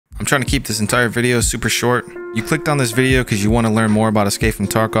trying to keep this entire video super short. You clicked on this video because you want to learn more about Escape from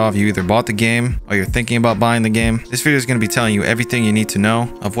Tarkov. You either bought the game or you're thinking about buying the game. This video is going to be telling you everything you need to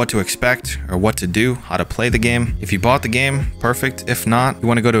know of what to expect or what to do, how to play the game. If you bought the game, perfect. If not, you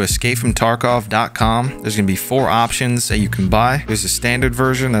want to go to escapefromtarkov.com. There's going to be 4 options that you can buy. There's a standard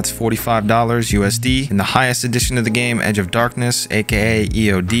version that's $45 USD. And the highest edition of the game, Edge of Darkness, aka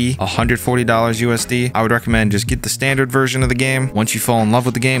EOD, $140 USD. I would recommend just get the standard version of the game. Once you fall in love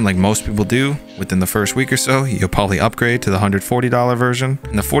with the game, like most people do, within the first week or so, you'll probably upgrade to the $140 version,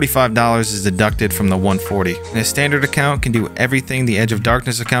 and the $45 is deducted from the $140. And a standard account can do everything the Edge of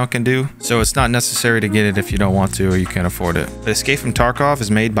Darkness account can do, so it's not necessary to get it if you don't want to or you can't afford it. But Escape from Tarkov is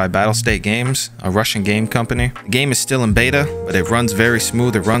made by Battlestate Games, a Russian game company. The game is still in beta, but it runs very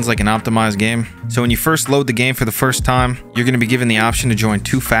smooth. It runs like an optimized game. So when you first load the game for the first time, you're going to be given the option to join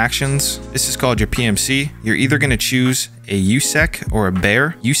 2 factions. This is called your PMC. You're either going to choose a USEC or a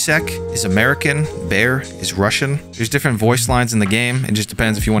Bear. USEC is American, Bear is Russian. There's different voice lines in the game. It just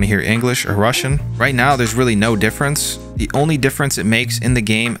depends if you want to hear English or Russian. Right now, there's really no difference. The only difference it makes in the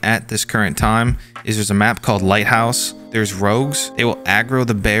game at this current time is there's a map called Lighthouse. There's rogues. They will aggro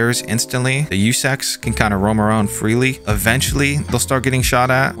the bears instantly. The USECs can kind of roam around freely. Eventually, they'll start getting shot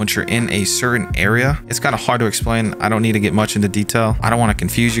at once you're in a certain area. It's kind of hard to explain. I don't need to get much into detail. I don't want to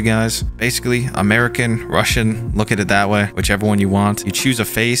confuse you guys. Basically, American, Russian, look at it that way, whichever one you want. You choose a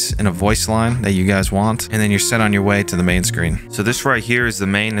face and a voice line that you guys want, and then you're set on your way to the main screen. So this right here is the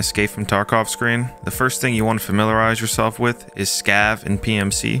main Escape from Tarkov screen. The first thing you want to familiarize yourself with is Scav and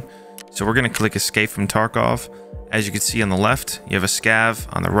PMC. So we're going to click Escape from Tarkov. As you can see on the left, you have a Scav.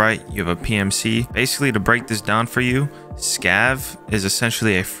 On the right, you have a PMC. Basically, to break this down for you, Scav is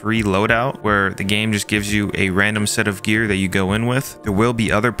essentially a free loadout where the game just gives you a random set of gear that you go in with. There will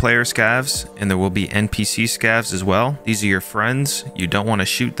be other player Scavs and there will be NPC Scavs as well. These are your friends. You don't want to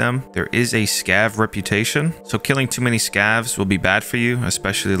shoot them. There is a Scav reputation, so killing too many Scavs will be bad for you,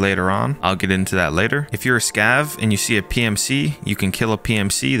 especially later on. I'll get into that later. If you're a Scav and you see a PMC, you can kill a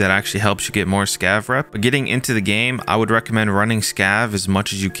PMC. That actually helps you get more Scav rep. But getting into the game, I would recommend running Scav as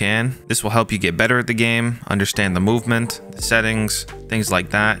much as you can. This will help you get better at the game, understand the movement, the settings, things like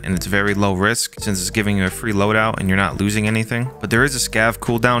that, and it's very low risk since it's giving you a free loadout and you're not losing anything. But there is a Scav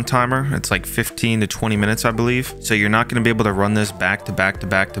cooldown timer. It's like 15 to 20 minutes, I believe. So you're not going to be able to run this back to back to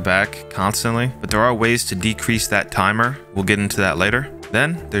back to back constantly, but there are ways to decrease that timer. We'll get into that later.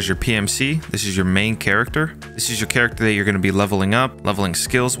 Then there's your PMC. This is your main character. This is your character that you're going to be leveling up, leveling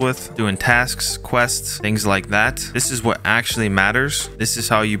skills with, doing tasks, quests, things like that. This is what actually matters. This is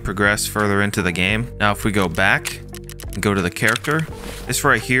how you progress further into the game. Now, if we go back and go to the character, this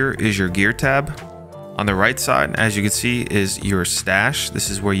right here is your gear tab. On the right side, as you can see, is your stash. This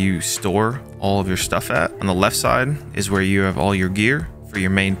is where you store all of your stuff at. On the left side is where you have all your gear for your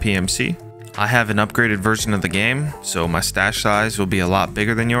main PMC. I have an upgraded version of the game, so my stash size will be a lot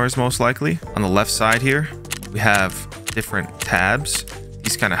bigger than yours most likely. On the left side here, we have different tabs.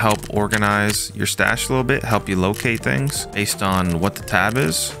 These kind of help organize your stash a little bit, help you locate things based on what the tab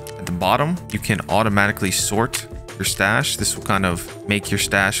is. At the bottom, you can automatically sort your stash. This will kind of make your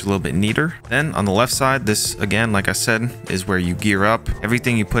stash a little bit neater. Then on the left side, this again, like I said, is where you gear up.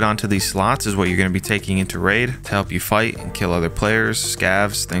 Everything you put onto these slots is what you're going to be taking into raid to help you fight and kill other players,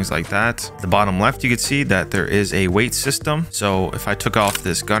 scavs, things like that. At the bottom left, you can see that there is a weight system. So if I took off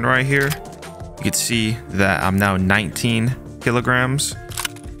this gun right here, you can see that I'm now 19 kilograms,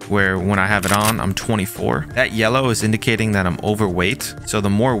 where when I have it on, I'm 24. That yellow is indicating that I'm overweight. So the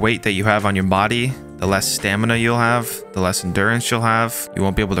more weight that you have on your body, the less stamina you'll have, the less endurance you'll have. You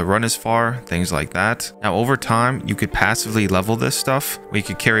won't be able to run as far, things like that. Now, over time, you could passively level this stuff, where you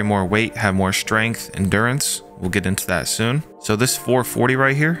could carry more weight, have more strength, endurance. We'll get into that soon. So this 440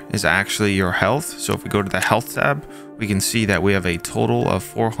 right here is actually your health. So if we go to the health tab, we can see that we have a total of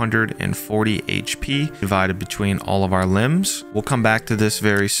 440 HP divided between all of our limbs. We'll come back to this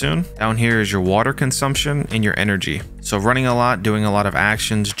very soon. Down here is your water consumption and your energy. So running a lot, doing a lot of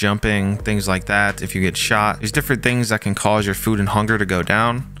actions, jumping, things like that. If you get shot, there's different things that can cause your food and hunger to go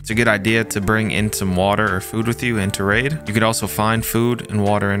down. It's a good idea to bring in some water or food with you into raid. You could also find food and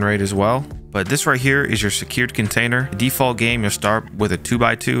water in raid as well. But this right here is your secured container. The default game, you'll start with a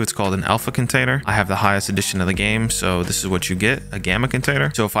 2x2. It's called an alpha container. I have the highest edition of the game, so this is what you get, a gamma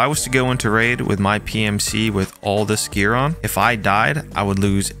container. So if I was to go into raid with my PMC with all this gear on, if I died, I would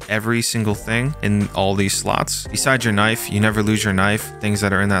lose every single thing in all these slots. Besides your knife, you never lose your knife, things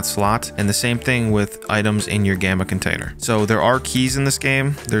that are in that slot. And the same thing with items in your gamma container. So there are keys in this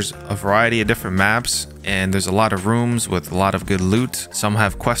game. There's a variety of different maps. and there's a lot of rooms with a lot of good loot. Some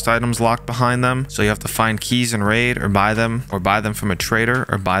have quest items locked behind them, so you have to find keys in raid or buy them from a trader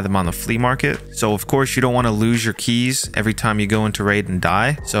or buy them on the flea market. So of course you don't want to lose your keys every time you go into raid and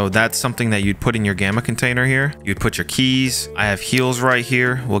die. So that's something that you'd put in your gamma container here. You'd put your keys. I have heals right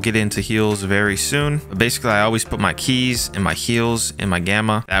here. We'll get into heals very soon. But basically I always put my keys and my heals in my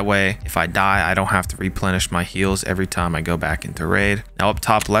gamma. That way if I die, I don't have to replenish my heals every time I go back into raid. Now up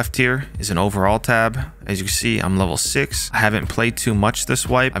top left here is an overall tab. As you can see, I'm level 6. I haven't played too much this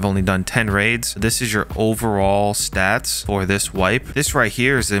wipe. I've only done 10 raids. This is your overall stats for this wipe. This right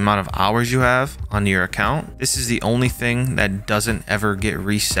here is the amount of hours you have on your account. This is the only thing that doesn't ever get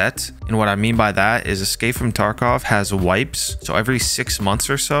reset. And what I mean by that is Escape from Tarkov has wipes. So every 6 months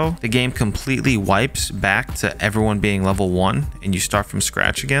or so, the game completely wipes back to everyone being level 1 and you start from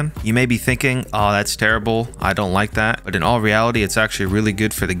scratch again. You may be thinking, oh, that's terrible. I don't like that. But in all reality, it's actually really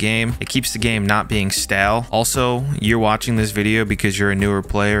good for the game. It keeps the game not being stale. Also, you're watching this video because you're a newer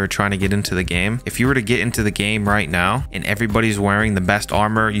player or trying to get into the game. If you were to get into the game right now and everybody's wearing the best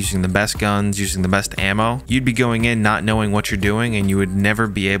armor, using the best guns, using the best ammo, you'd be going in not knowing what you're doing and you would never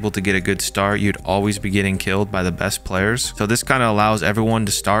be able to get a good start. You'd always be getting killed by the best players. So this kind of allows everyone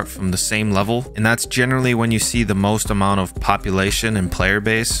to start from the same level, and that's generally when you see the most amount of population and player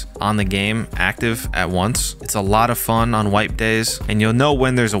base on the game active at once. It's a lot of fun on wipe days, and you'll know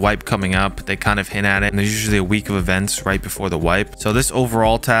when there's a wipe coming up. They kind of hint at it, and there's usually a week of events right before the wipe. So this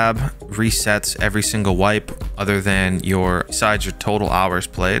overall tab resets every single wipe other than besides your total hours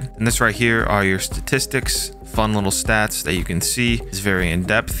played. And this right here are your statistics. Fun little stats that you can see. It's very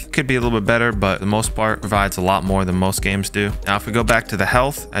in-depth. Could be a little bit better, but for the most part provides a lot more than most games do. Now if we go back to the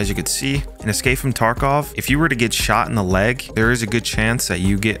health, as you can see in Escape from Tarkov, if you were to get shot in the leg, there is a good chance that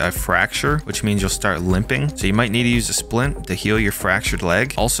you get a fracture, which means you'll start limping. So you might need to use a splint to heal your fractured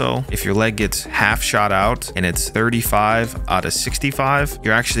leg. Also, if your leg gets half shot out and it's 35 out of 65,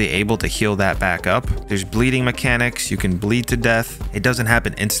 you're actually able to heal that back up. There's bleeding mechanics. You can bleed to death. It doesn't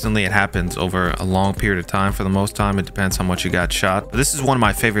happen instantly. It happens over a long period of time. For the most time, it depends how much you got shot. But this is one of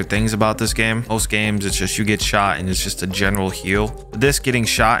my favorite things about this game. Most games, it's just you get shot and it's just a general heal. But this, getting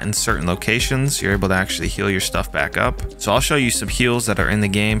shot in certain locations, you're able to actually heal your stuff back up. So I'll show you some heals that are in the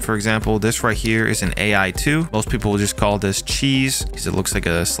game. For example, this right here is an AI2. Most people will just call this cheese because it looks like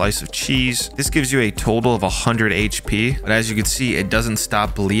a slice of cheese. This gives you a total of 100 HP, but as you can see, it doesn't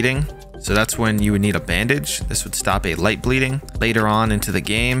stop bleeding. So that's when you would need a bandage. This would stop a light bleeding. Later on into the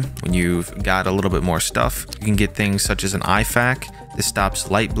game, when you've got a little bit more stuff, you can get things such as an IFAK. This stops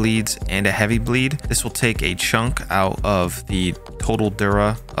light bleeds and a heavy bleed. This will take a chunk out of the total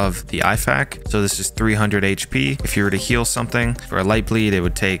dura of the IFAK. So this is 300 HP. If you were to heal something for a light bleed, it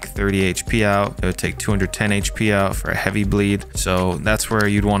would take 30 HP out. It would take 210 HP out for a heavy bleed. So that's where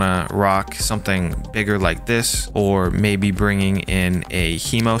you'd want to rock something bigger like this, or maybe bringing in a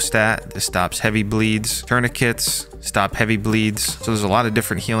hemostat that stops heavy bleeds, tourniquets, stop heavy bleeds. So there's a lot of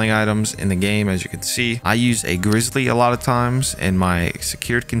different healing items in the game, as you can see. I use a grizzly a lot of times in my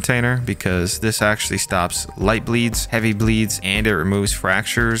secured container because this actually stops light bleeds, heavy bleeds, and it removes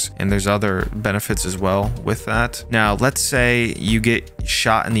fractures, and there's other benefits as well with that. Now let's say you get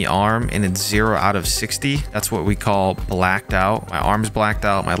shot in the arm and it's 0 out of 60. That's what we call blacked out. My arm's blacked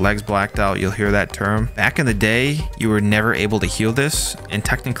out, my leg's blacked out. You'll hear that term. Back in the day, you were never able to heal this, and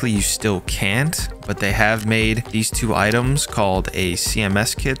technically you still can't, but they have made these two items called a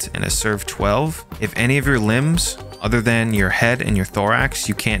CMS kit and a Serve 12. If any of your limbs other than your head and your thorax,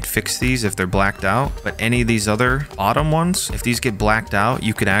 you can't fix these if they're blacked out, but any of these other bottom ones, if these get blacked out,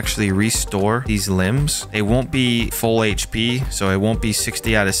 you could actually restore these limbs. They won't be full HP, so it won't be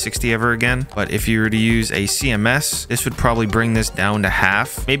 60 out of 60 ever again, but if you were to use a CMS, this would probably bring this down to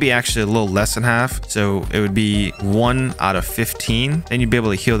half, maybe actually a little less than half, so it would be 1 out of 15. Then you'd be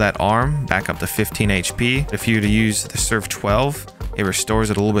able to heal that arm back up to 15 HP. If you were to use the Serve 12, it restores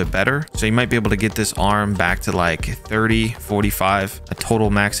it a little bit better, so you might be able to get this arm back to like 30, 45, a total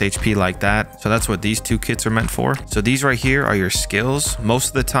max HP like that. So that's what these two kits are meant for. So these right here are your skills. Most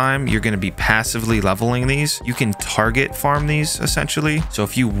of the time you're going to be passively leveling these. You can target farm these essentially. So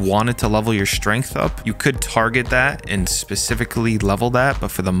if you wanted to level your strength up, you could target that and specifically level that,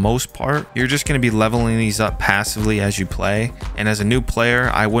 but for the most part you're just going to be leveling these up passively as you play. And as a new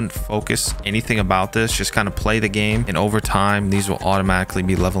player, I wouldn't focus anything about this, just kind of play the game, and over time these will automatically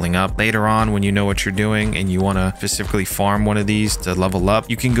be leveling up. Later on, when you know what you're doing and you want to specifically farm one of these to level up,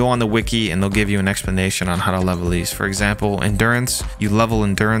 you can go on the wiki and they'll give you an explanation on how to level these. For example, endurance, you level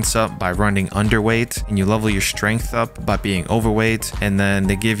endurance up by running underweight, and you level your strength up by being overweight. And then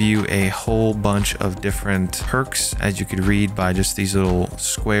they give you a whole bunch of different perks, as you could read by just these little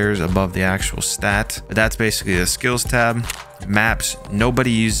squares above the actual stat. But that's basically the skills tab. Maps,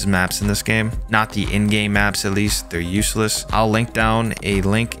 nobody uses maps in this game, not the in-game maps. At least they're useless. I'll link down a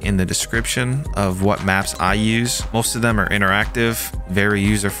link in the description of what maps I use. Most of them are interactive, very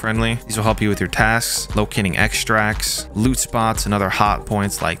user-friendly. These will help you with your tasks, locating extracts, loot spots, and other hot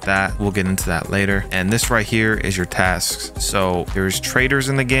points like that. We'll get into that later. And this right here is your tasks. So there's traders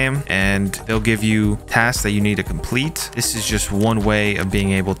in the game and they'll give you tasks that you need to complete. This is just one way of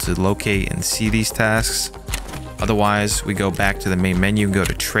being able to locate and see these tasks. Otherwise, we go back to the main menu and go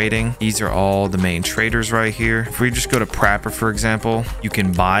to trading. These are all the main traders right here. If we just go to Prapper, for example, you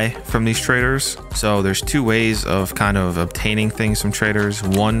can buy from these traders. So there's two ways of kind of obtaining things from traders.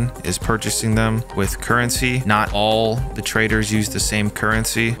 One is purchasing them with currency. Not all the traders use the same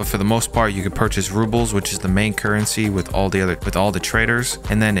currency, but for the most part, you can purchase rubles, which is the main currency with all the traders.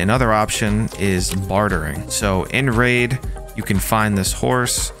 And then another option is bartering. So in raid, you can find this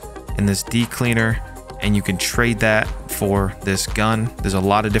horse and this D-cleaner, and you can trade that for this gun. There's a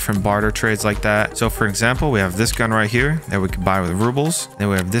lot of different barter trades like that. So for example, we have this gun right here that we could buy with rubles. Then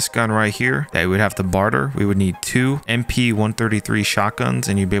we have this gun right here that we would have to barter. We would need 2 MP133 shotguns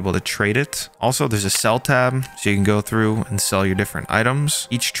and you'd be able to trade it. Also, there's a sell tab, so you can go through and sell your different items.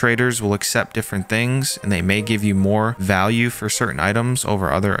 Each traders will accept different things and they may give you more value for certain items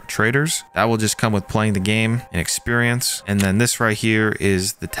over other traders. That will just come with playing the game and experience. And then this right here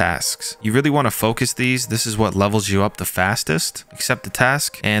is the tasks. You really want to focus these. This is what levels you up the fastest. Accept the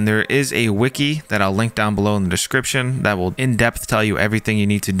task. And there is a wiki that I'll link down below in the description that will in depth tell you everything you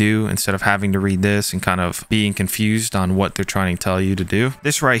need to do instead of having to read this and kind of being confused on what they're trying to tell you to do.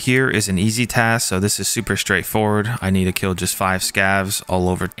 This right here is an easy task. So this is super straightforward. I need to kill just 5 scavs all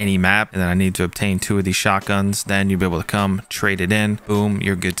over any map. And then I need to obtain 2 of these shotguns. Then you'll be able to come trade it in. Boom,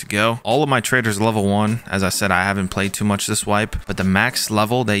 you're good to go. All of my traders are level 1. As I said, I haven't played too much this wipe, but the max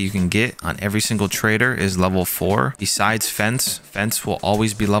level that you can get on every single trader is level 4. Besides Fence will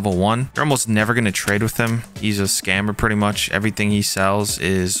always be level 1. You're almost never going to trade with him. He's a scammer pretty much. Everything he sells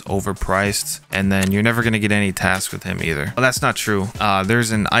is overpriced, and then you're never going to get any tasks with him either. Well, that's not true.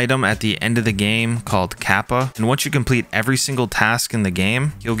 There's an item at the end of the game called Kappa, and once you complete every single task in the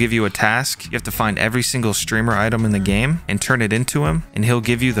game, he'll give you a task. You have to find every single streamer item in the game and turn it into him, and he'll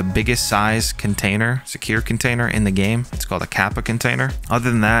give you the biggest size container, secure container in the game. It's called a Kappa container. Other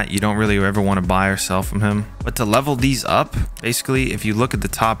than that, you don't really ever want to buy or sell from him. But to level these up, basically, if you look at the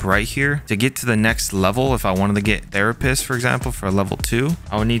top right here, to get to the next level, if I wanted to get therapist, for example, for level 2,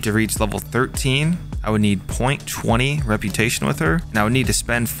 I would need to reach level 13. I would need 0.20 reputation with her, and I would need to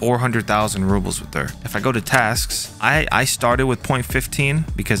spend 400,000 rubles with her. If I go to tasks, I started with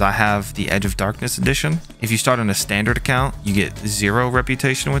 0.15 because I have the Edge of Darkness edition. If you start on a standard account, you get 0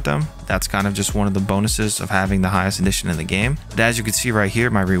 reputation with them. That's kind of just one of the bonuses of having the highest edition in the game. But as you can see right here,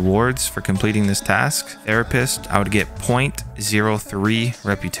 my rewards for completing this task, therapist, I would get 0.03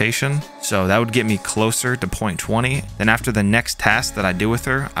 reputation. So that would get me closer to 0.20. Then after the next task that I do with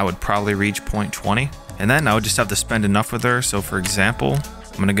her, I would probably reach 0.20. And then I would just have to spend enough with her. So for example,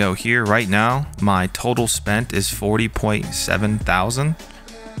 I'm going to go here right now. My total spent is 40.7 thousand.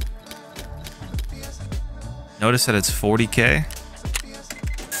 Notice that it's 40K.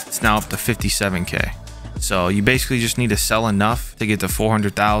 It's now up to 57K. So you basically just need to sell enough to get to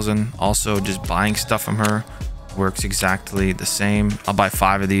 400,000. Also, just buying stuff from her works exactly the same. I'll buy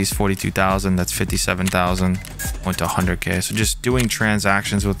 5 of these, 42,000. That's 57,000. Went to 100K. So just doing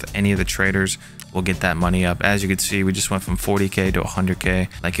transactions with any of the traders will get that money up. As you can see, we just went from 40K to 100K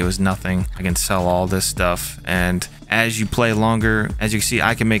like it was nothing. I can sell all this stuff, and as you play longer, as you can see,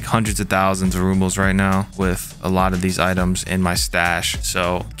 I can make hundreds of thousands of rubles right now with a lot of these items in my stash.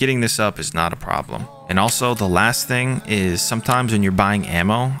 So getting this up is not a problem. And also the last thing is sometimes when you're buying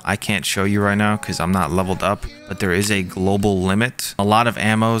ammo, I can't show you right now because I'm not leveled up, but there is a global limit. A lot of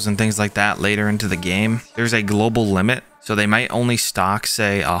ammos and things like that later into the game, there's a global limit. So they might only stock,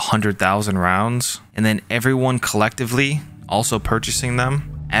 say, 100,000 rounds, and then everyone collectively also purchasing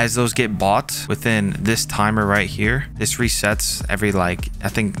them. As those get bought within this timer right here, this resets every, like, I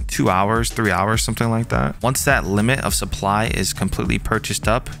think 2 hours, 3 hours, something like that. Once that limit of supply is completely purchased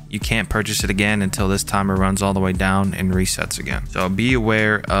up, you can't purchase it again until this timer runs all the way down and resets again. So be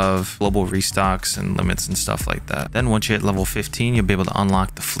aware of global restocks and limits and stuff like that. Then once you hit level 15, you'll be able to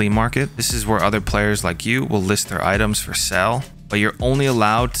unlock the flea market. This is where other players like you will list their items for sale. but you're only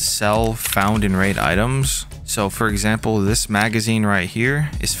allowed to sell found in raid items. So for example, this magazine right here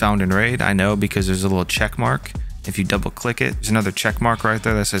is found in raid. I know because there's a little check mark. If you double click it, there's another check mark right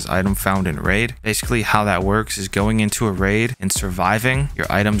there that says item found in raid. Basically how that works is going into a raid and surviving. Your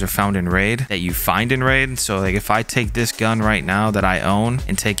items are found in raid that you find in raid. So like if I take this gun right now that I own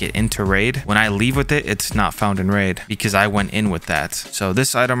and take it into raid, when I leave with it, it's not found in raid because I went in with that. So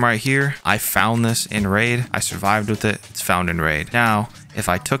this item right here, I found this in raid. I survived with it. It's found in raid. Now, if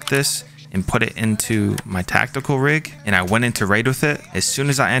I took this and put it into my tactical rig and I went into raid with it, as soon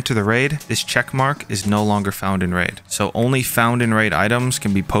as I enter the raid, this check mark is no longer found in raid. So only found in raid items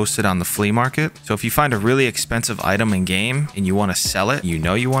can be posted on the flea market. So if you find a really expensive item in game and you want to sell it, you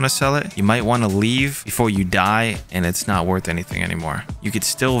know you want to sell it, you might want to leave before you die and it's not worth anything anymore. You could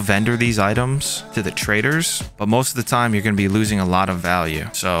still vendor these items to the traders, but most of the time you're going to be losing a lot of value.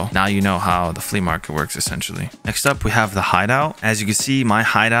 So now you know how the flea market works essentially. Next up, we have the hideout. As you can see, my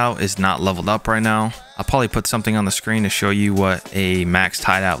hideout is not leveled up right now. I'll probably put something on the screen to show you what a maxed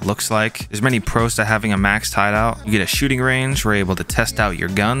hideout looks like. There's many pros to having a maxed hideout. You get a shooting range where you're able to test out your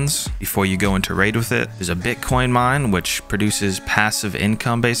guns before you go into raid with it. There's a Bitcoin mine, which produces passive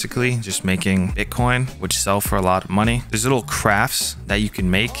income basically, just making Bitcoin, which sell for a lot of money. There's little crafts that you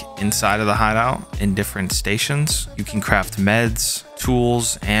can make inside of the hideout in different stations. You can craft meds,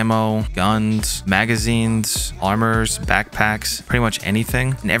 tools, ammo, guns, magazines, armors, backpacks, pretty much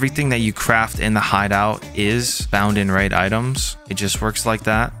anything. And everything that you craft in the hideout is found in raid items. It just works like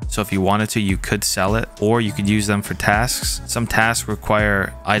that. So if you wanted to, you could sell it or you could use them for tasks. Some tasks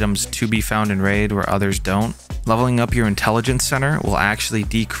require items to be found in raid where others don't. Leveling up your intelligence center will actually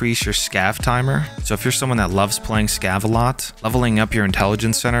decrease your scav timer. So if you're someone that loves playing scav a lot, leveling up your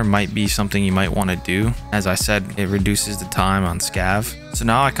intelligence center might be something you might want to do. As I said, it reduces the time on scav. So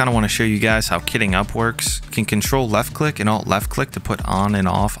now I kind of want to show you guys how kitting up works. You can control left click and alt left click to put on and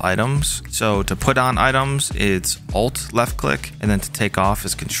off items. So to put on items, it's alt left click, and then to take off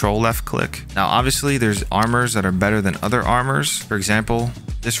is control left click. Now obviously there's armors that are better than other armors. For example,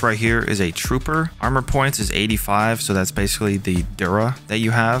 this right here is a trooper. Armor points is 85, so that's basically the Dura that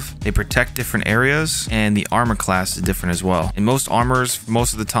you have. They protect different areas, and the armor class is different as well. And most armors,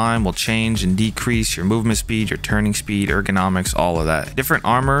 most of the time, will change and decrease your movement speed, your turning speed, ergonomics, all of that. Different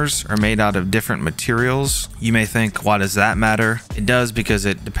armors are made out of different materials. You may think, why does that matter? It does because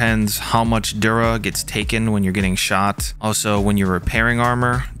it depends how much Dura gets taken when you're getting shot. Also, when you're repairing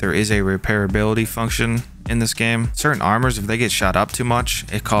armor, there is a repairability function in this game. Certain armors, if they get shot up too much,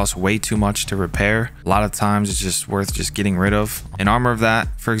 it costs way too much to repair. A lot of times it's just worth just getting rid of. An armor of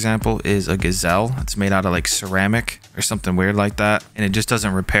that, for example, is a gazelle. It's made out of like ceramic or something weird like that, and it just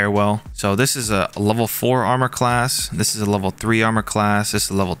doesn't repair well. So this is a level 4 armor class. This is a level 3 armor class. This is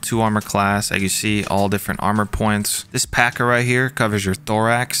a level 2 armor class. As you see, all different armor points. This packer right here covers your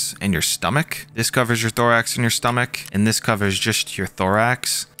thorax and your stomach. This covers your thorax and your stomach, and this covers just your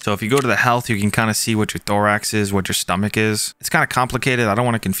thorax. So if you go to the health, you can kind of see what your thorax is, what your stomach is. It's kind of complicated. I don't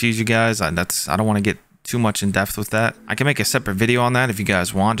want to confuse you guys. I don't want to get too much in depth with that. I can make a separate video on that if you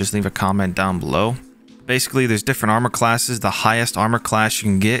guys want. Just leave a comment down below. Basically, there's different armor classes. The highest armor class you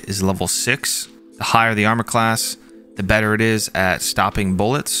can get is level 6. The higher the armor class, the better it is at stopping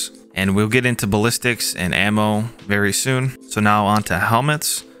bullets. And we'll get into ballistics and ammo very soon. So now on to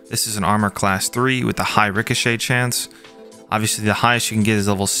helmets. This is an armor class 3 with a high ricochet chance. Obviously, the highest you can get is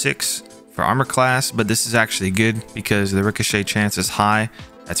level 6 for armor class, but this is actually good because the ricochet chance is high.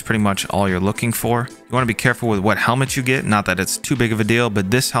 That's pretty much all you're looking for. You want to be careful with what helmet you get. Not that it's too big of a deal,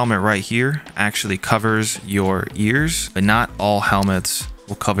 but this helmet right here actually covers your ears, but not all helmets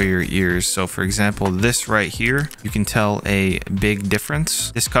will cover your ears. So for example, this right here, you can tell a big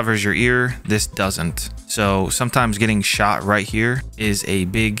difference. This covers your ear, this doesn't. So sometimes getting shot right here is a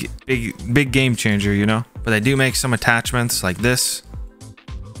big game changer, you know? But they do make some attachments like this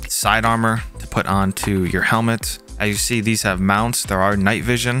side armor to put onto your helmet. As you see, these have mounts. There are night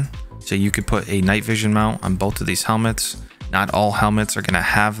vision, so you could put a night vision mount on both of these helmets. Not all helmets are going to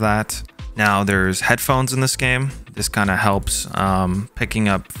have that. Now there's headphones in this game. This kind of helps picking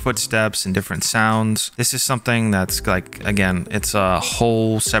up footsteps and different sounds. This is something that's like, again, it's a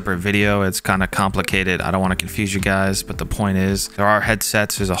whole separate video. It's kind of complicated. I don't want to confuse you guys, but the point is there are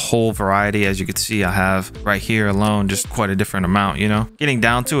headsets. There's a whole variety. As you can see, I have right here alone just quite a different amount, you know? Getting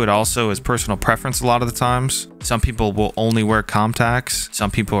down to it also is personal preference a lot of the times. Some people will only wear Comtacs.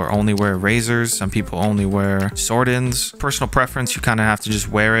 Some people are only wear razors. Some people only wear sword-ins. Personal preference, you kind of have to just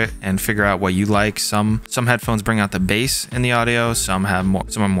wear it and figure out what you like. Some headphones bring out the bass in the audio. Some are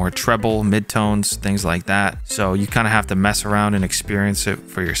more treble, midtones, things like that. So you kind of have to mess around and experience it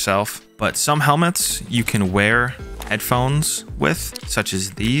for yourself. But some helmets you can wear headphones with, such as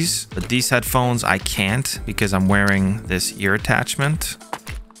these. But these headphones I can't because I'm wearing this ear attachment.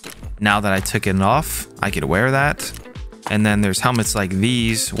 Now that I took it off, I could wear that. And then there's helmets like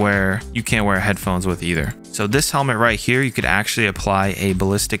these where you can't wear headphones with either. So this helmet right here, you could actually apply a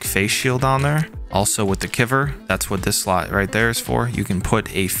ballistic face shield on there. Also with the kiver, that's what this slot right there is for. You can put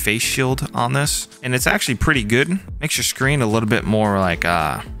a face shield on this, and it's actually pretty good. Makes your screen a little bit more like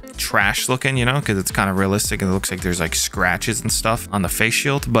trash looking, you know, because it's kind of realistic and it looks like there's like scratches and stuff on the face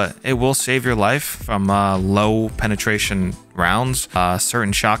shield, but it will save your life from low penetration rounds,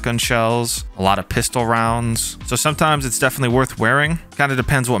 certain shotgun shells, a lot of pistol rounds. So sometimes it's definitely worth wearing. Kind of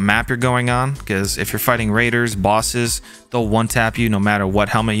depends what map you're going on, because if you're fighting raiders, bosses, they'll one tap you no matter what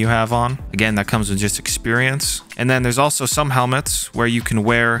helmet you have on. Again, that comes with just experience. And then there's also some helmets where you can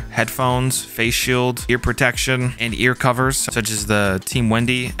wear headphones, face shield, ear protection, and ear covers, such as the Team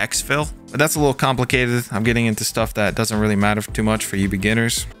Wendy Exfil. But that's a little complicated. I'm getting into stuff that doesn't really matter too much for you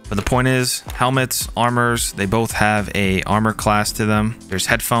beginners. But the point is, helmets, armors, they both have a armor class to them. There's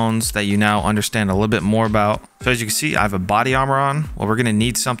headphones that you now understand a little bit more about. So as you can see, I have a body armor on. Well, we're gonna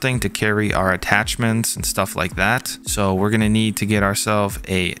need something to carry our attachments and stuff like that. So we're gonna need to get ourselves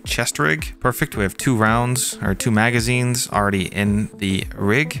a chest rig. Perfect, we have 2 rounds or 2 magazines already in the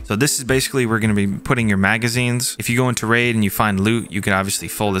rig. So this is basically where we're gonna be putting your magazines. If you go into raid and you find loot, you can obviously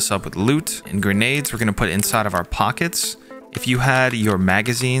fold this up with loot. And grenades, we're gonna put inside of our pockets. If you had your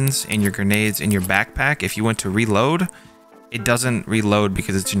magazines and your grenades in your backpack, if you went to reload, it doesn't reload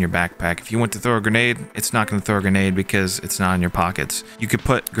because it's in your backpack. If you went to throw a grenade, it's not going to throw a grenade because it's not in your pockets. You could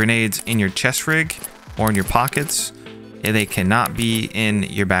put grenades in your chest rig or in your pockets, and they cannot be in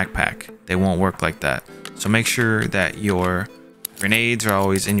your backpack. They won't work like that. So make sure that your grenades are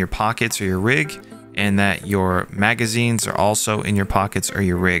always in your pockets or your rig, and that your magazines are also in your pockets or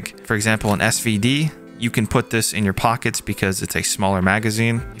your rig. For example, in SVD, you can put this in your pockets because it's a smaller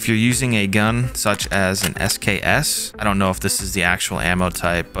magazine. If you're using a gun such as an SKS, I don't know if this is the actual ammo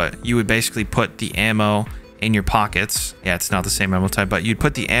type, but you would basically put the ammo in your pockets. Yeah, it's not the same ammo type, but you'd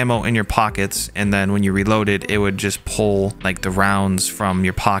put the ammo in your pockets, and then when you reload it, it would just pull like the rounds from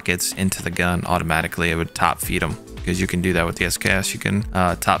your pockets into the gun automatically. It would top feed them, because you can do that with the SKS. You can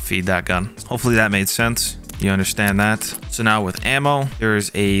top feed that gun. Hopefully that made sense. You understand that? So now with ammo, there's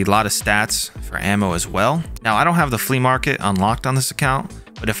a lot of stats for ammo as well. Now I don't have the flea market unlocked on this account,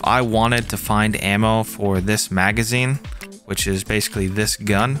 but if I wanted to find ammo for this magazine, which is basically this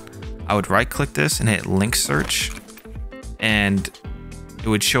gun, I would right click this and hit link search, and it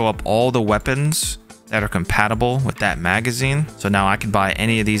would show up all the weapons that are compatible with that magazine. So now I could buy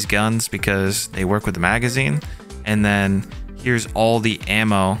any of these guns because they work with the magazine. And then here's all the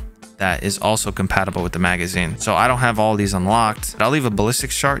ammo that is also compatible with the magazine. So I don't have all these unlocked, but I'll leave a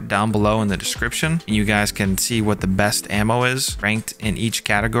ballistics chart down below in the description, and you guys can see what the best ammo is ranked in each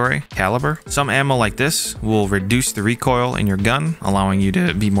category caliber. Some ammo like this will reduce the recoil in your gun, allowing you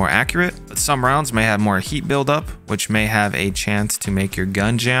to be more accurate, but some rounds may have more heat buildup, which may have a chance to make your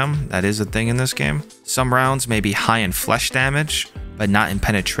gun jam. That is a thing in this game. Some rounds may be high in flesh damage, but not in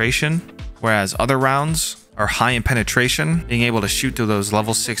penetration, whereas other rounds are high in penetration, being able to shoot through those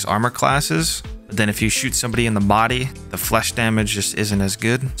level 6 armor classes. But then if you shoot somebody in the body, the flesh damage just isn't as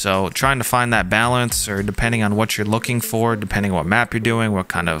good. So trying to find that balance, or depending on what you're looking for, depending on what map you're doing, what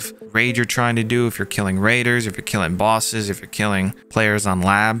kind of raid you're trying to do, if you're killing raiders, if you're killing bosses, if you're killing players on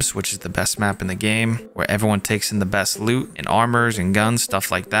labs, which is the best map in the game, where everyone takes in the best loot and armors and guns, stuff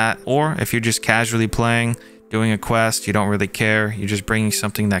like that. Or if you're just casually playing, doing a quest, you don't really care, you're just bringing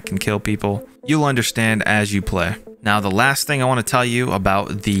something that can kill people, you'll understand as you play. Now, the last thing I want to tell you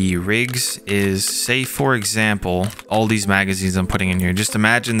about the rigs is, say for example, all these magazines I'm putting in here, just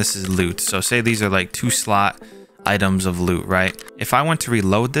imagine this is loot. So say these are like 2 slot items of loot, right? If I went to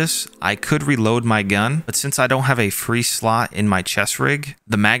reload this, I could reload my gun, but since I don't have a free slot in my chest rig,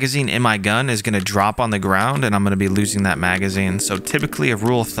 the magazine in my gun is going to drop on the ground and I'm going to be losing that magazine. So typically, a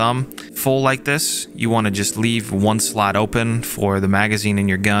rule of thumb, full like this, you want to just leave 1 slot open for the magazine in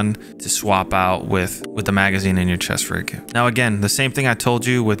your gun to swap out with the magazine in your chest rig. Now again, the same thing I told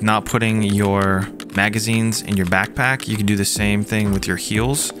you with not putting your magazines in your backpack, you can do the same thing with your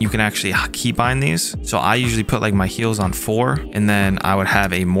heals. You can actually keybind these. So I usually put like my heals on 4, and then I would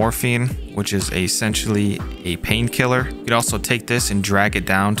have a morphine, which is essentially a painkiller. You could also take this and drag it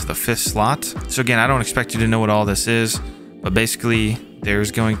down to the 5th slot. So again, I don't expect you to know what all this is, but basically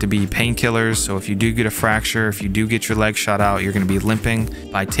There's going to be painkillers. So if you do get a fracture, if you do get your leg shot out, you're going to be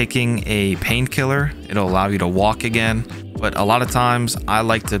limping. By taking a painkiller, it'll allow you to walk again. But a lot of times I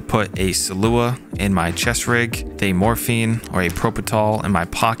like to put a Salua in my chest rig, a morphine or a Propital in my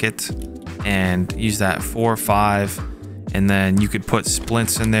pocket, and use that 4 or 5. And then you could put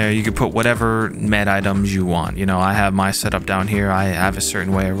splints in there. You could put whatever med items you want. You know, I have my setup down here. I have a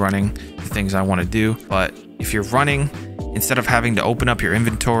certain way of running the things I want to do. But if you're running, instead of having to open up your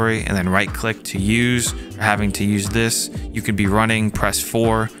inventory and then right click to use, or having to use this, you could be running, press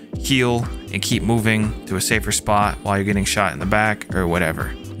 4, heal, and keep moving to a safer spot while you're getting shot in the back or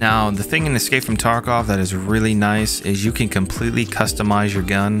whatever. Now, the thing in Escape from Tarkov that is really nice is you can completely customize your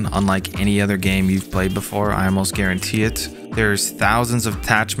gun unlike any other game you've played before. I almost guarantee it. There's thousands of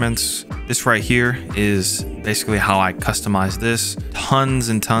attachments. This right here is basically how I customize this. Tons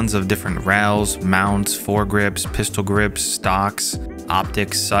and tons of different rails, mounts, foregrips, pistol grips, stocks,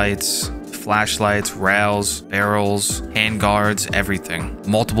 optics, sights, flashlights, rails, barrels, handguards, everything.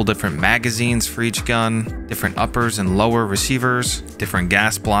 Multiple different magazines for each gun, different uppers and lower receivers, different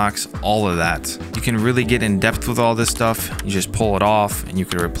gas blocks, all of that. You can really get in depth with all this stuff. You just pull it off and you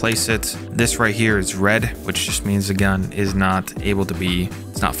can replace it. This right here is red, which just means the gun is not able to be,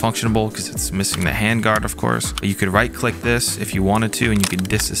 it's not functionable because it's missing the handguard, of course. But you could right click this if you wanted to and you could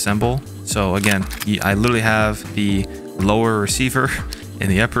disassemble. So again, I literally have the lower receiver and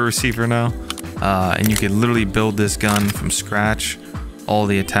the upper receiver now, and you can literally build this gun from scratch. All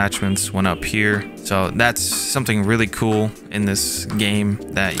the attachments went up here, so that's something really cool in this game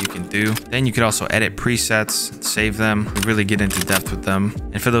that you can do. Then you could also edit presets, save them, really get into depth with them.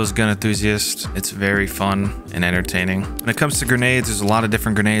 And for those gun enthusiasts, it's very fun and entertaining. When it comes to grenades, there's a lot of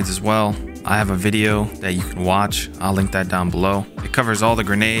different grenades as well. I have a video that you can watch. I'll link that down below. It covers all the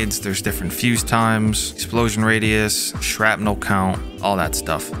grenades. There's different fuse times, explosion radius, shrapnel count, all that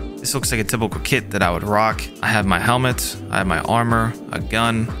stuff. This looks like a typical kit that I would rock. I have my helmet, I have my armor, a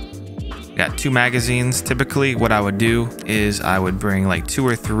gun. I got 2 magazines. Typically what I would do is I would bring like 2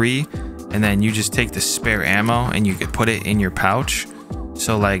 or 3, and then you just take the spare ammo and you could put it in your pouch.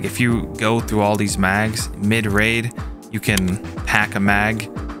 So like if you go through all these mags mid-raid, you can pack a mag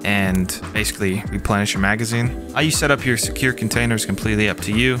and basically replenish your magazine. How you set up your secure container is completely up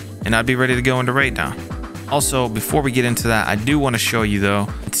to you, and I'd be ready to go into raid now. Also, before we get into that, I do want to show you though,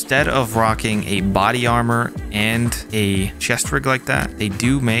 instead of rocking a body armor and a chest rig like that, they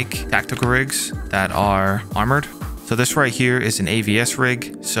do make tactical rigs that are armored. So this right here is an AVS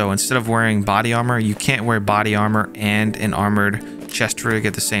rig. So instead of wearing body armor, you can't wear body armor and an armored chest rig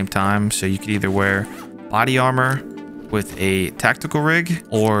at the same time. So you could either wear body armor with a tactical rig,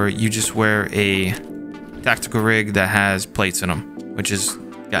 or you just wear a tactical rig that has plates in them, which is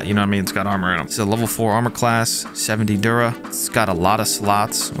got, you know what I mean, it's got armor in them. It's a level 4 armor class, 70 Dura. It's got a lot of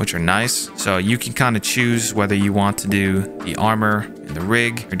slots, which are nice. So you can kind of choose whether you want to do the armor and the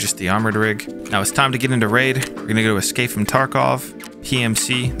rig or just the armored rig. Now it's time to get into raid. We're gonna go to Escape from Tarkov,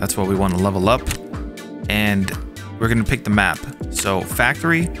 PMC. That's what we want to level up. And we're gonna pick the map. So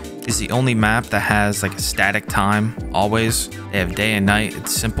Factory is the only map that has like a static time always. They have day and night.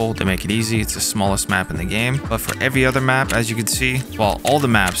 It's simple to make it easy. It's the smallest map in the game. But for every other map, as you can see, well, all the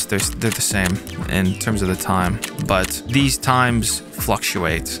maps, they're the same in terms of the time, but these times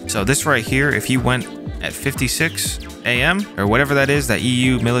fluctuate. So this right here, if you went at 56 AM or whatever that is, that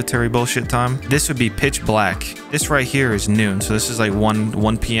EU military bullshit time, this would be pitch black. This right here is noon. So this is like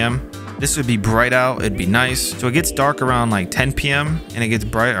 1 PM. This would be bright out, it'd be nice. So it gets dark around like 10 PM and it gets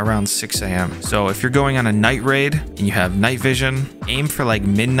bright around 6 AM. So if you're going on a night raid and you have night vision, aim for like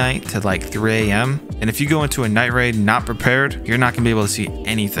midnight to like 3 AM. And if you go into a night raid not prepared, you're not gonna be able to see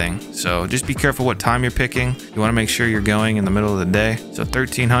anything. So just be careful what time you're picking. You wanna make sure you're going in the middle of the day. So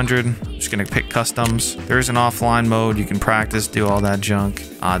 1300, I'm just gonna pick customs. There is an offline mode, you can practice, do all that junk.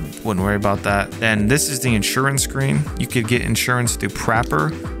 I wouldn't worry about that. Then this is the insurance screen. You could get insurance through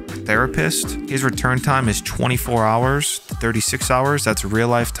Prapper. Therapist, his return time is 24 hours to 36 hours. That's real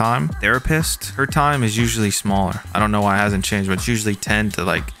life time. Therapist, her time is usually smaller. I don't know why it hasn't changed, but it's usually 10 to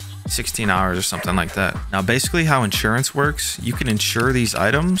like 16 hours or something like that. Now basically how insurance works, you can insure these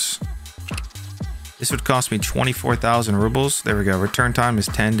items. This would cost me 24,000 rubles. There we go. Return time is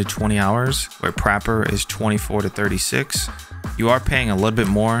 10 to 20 hours, where Prapper is 24 to 36. You are paying a little bit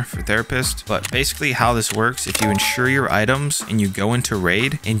more for therapist, but basically how this works, if you insure your items and you go into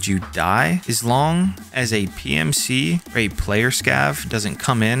raid and you die, as long as a PMC or a player scav doesn't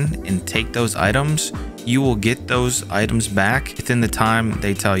come in and take those items, you will get those items back within the time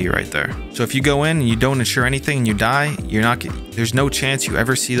they tell you right there. So if you go in and you don't insure anything and you die, there's no chance you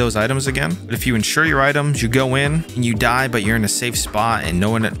ever see those items again. But if you insure your items, you go in and you die, but you're in a safe spot and no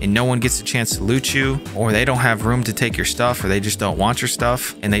one gets a chance to loot you, or they don't have room to take your stuff, or they just don't want your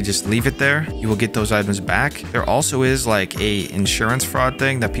stuff and they just leave it there, you will get those items back. There also is like a insurance fraud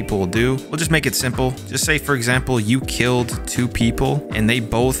thing that people will do. We'll just make it simple. Just say, for example, you killed 2 people and they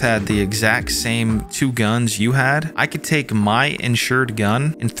both had the exact same 2 guns you had. I could take my insured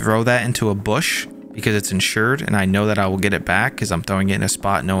gun and throw that into a bush because it's insured and I know that I will get it back because I'm throwing it in a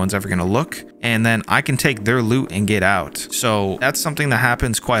spot no one's ever going to look. And then I can take their loot and get out. So that's something that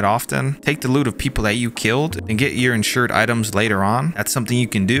happens quite often. Take the loot of people that you killed and get your insured items later on. That's something you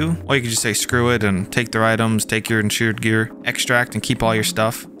can do. Or you can just say screw it and take their items, take your insured gear, extract and keep all your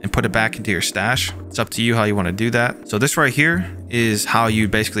stuff and put it back into your stash. It's up to you how you want to do that. So this right here is how you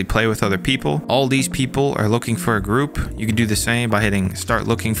basically play with other people. All these people are looking for a group. You can do the same by hitting start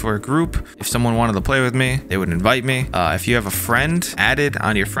looking for a group. If someone wanted to play with me, they would invite me. If you have a friend added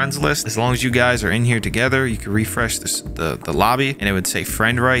on your friends list, as long as you guys are in here together, you can refresh the lobby and it would say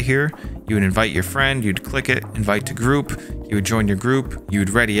friend right here. You would invite your friend, you'd click it, invite to group, you would join your group, you would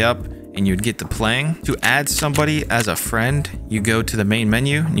ready up, and you'd get to playing. To add somebody as a friend, you go to the main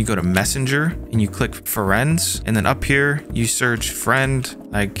menu and you go to messenger and you click friends, and then up here you search friend.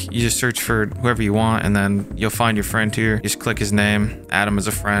 Like, you just search for whoever you want and then you'll find your friend here. Just click his name, add him as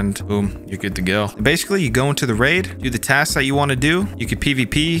a friend, boom, you're good to go. And basically you go into the raid, do the tasks that you want to do. You could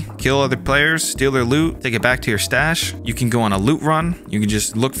PvP, kill other players, steal their loot, take it back to your stash. You can go on a loot run. You can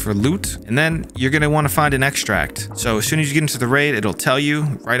just look for loot, and then you're going to want to find an extract. So as soon as you get into the raid, it'll tell you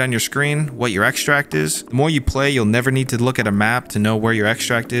right on your screen what your extract is. The more you play, you'll never need to look at a map to know where your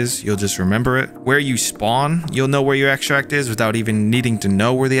extract is. You'll just remember it. Where you spawn, you'll know where your extract is without even needing to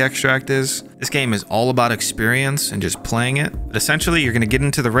know where the extract is. This game is all about experience and just playing it. But essentially, you're going to get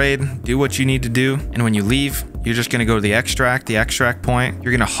into the raid, do what you need to do, and when you leave, you're just going to go to the extract point.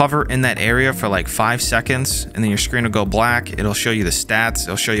 You're going to hover in that area for like 5 seconds, and then your screen will go black. It'll show you the stats.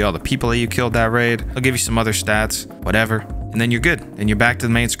 It'll show you all the people that you killed that raid. It'll give you some other stats, whatever. And then you're good. Then you're back to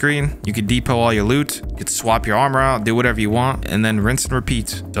the main screen. You can depot all your loot. You can swap your armor out, do whatever you want, and then rinse and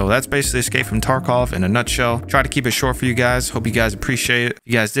repeat. So that's basically Escape from Tarkov in a nutshell. Try to keep it short for you guys. Hope you guys appreciate it.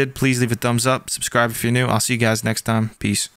 If you guys did, please leave a thumbs up. Subscribe if you're new. I'll see you guys next time. Peace.